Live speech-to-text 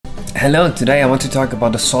Hello, today I want to talk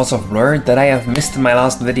about the source of blur that I have missed in my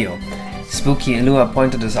last video. Spooky Elua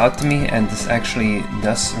pointed this out to me, and this actually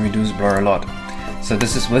does reduce blur a lot. So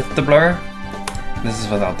this is with the blur, this is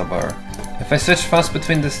without the blur. If I switch fast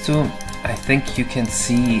between these two, I think you can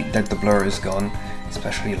see that the blur is gone,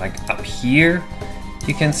 especially like up here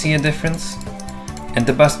you can see a difference. And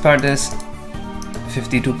the best part is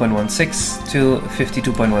 52.16 to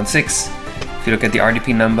 52.16. If you look at the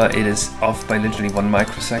RDP number, it is off by literally 1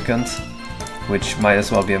 microsecond, which might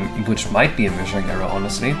be a measuring error,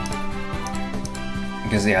 honestly.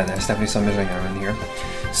 Because yeah, there's definitely some measuring error in here.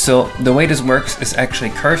 So the way this works is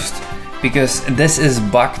actually cursed, because this is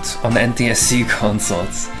bugged on NTSC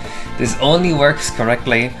consoles. This only works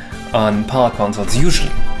correctly on PAL consoles,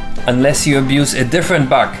 usually, unless you abuse a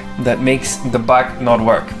different bug that makes the bug not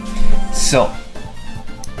work. So,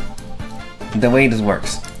 the way this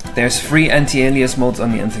works. There's 3 anti-alias modes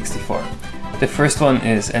on the N64. The first one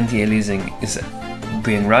is anti-aliasing is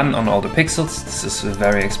being run on all the pixels. This is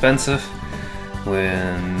very expensive.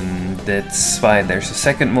 That's why there's a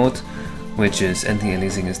second mode, which is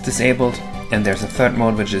anti-aliasing is disabled, and there's a third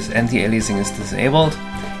mode, which is anti-aliasing is disabled,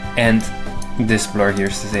 and this blur here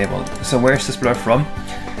is disabled. So where's this blur from?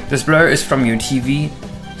 This blur is from your TV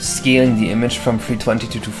scaling the image from 320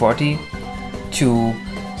 to 240 to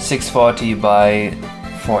 640 by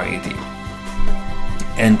 480.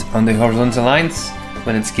 And on the horizontal lines,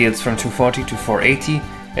 when it scales from 240 to 480,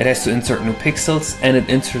 it has to insert new pixels, and it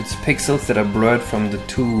inserts pixels that are blurred from the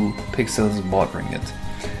 2 pixels bordering it.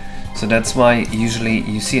 So that's why usually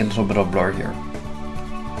you see a little bit of blur here.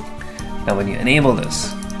 Now when you enable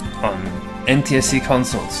this on NTSC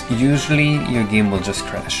consoles, usually your game will just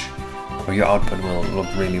crash, or your output will look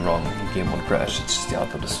really wrong. Your game won't crash, it's just the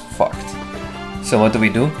output is fucked. So what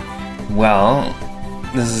do? Well,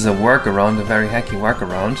 this is a workaround, a very hacky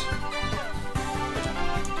workaround,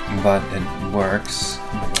 but it works.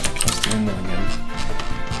 Close the window again.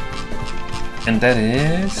 And that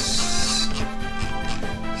is...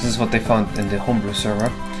 this is what they found in the homebrew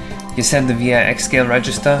server. You set the VIX scale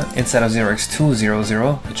register instead of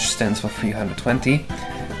 0x200, which stands for 320,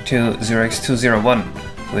 to 0x201,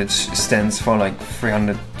 which stands for like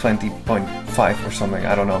 320.5 or something,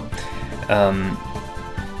 I don't know.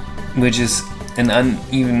 Which is an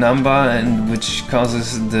uneven number, and which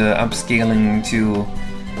causes the upscaling to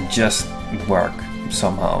just work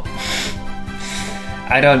somehow.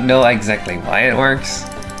 I don't know exactly why it works,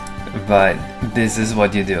 but this is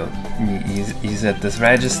what you do. You set this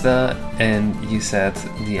register, and you set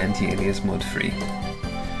the anti-alias mode free.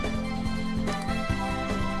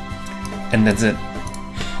 And that's it.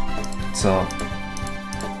 So,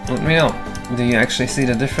 let me know. Do you actually see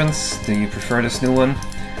the difference? Do you prefer this new one?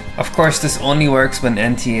 Of course, this only works when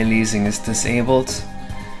anti-aliasing is disabled.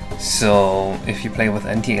 So, if you play with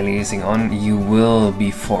anti-aliasing on, you will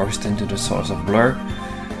be forced into the source of blur.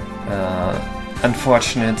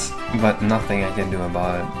 Unfortunate, but nothing I can do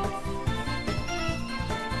about it.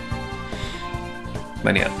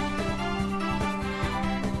 But yeah,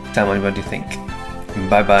 tell me what you think.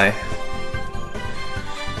 Bye bye.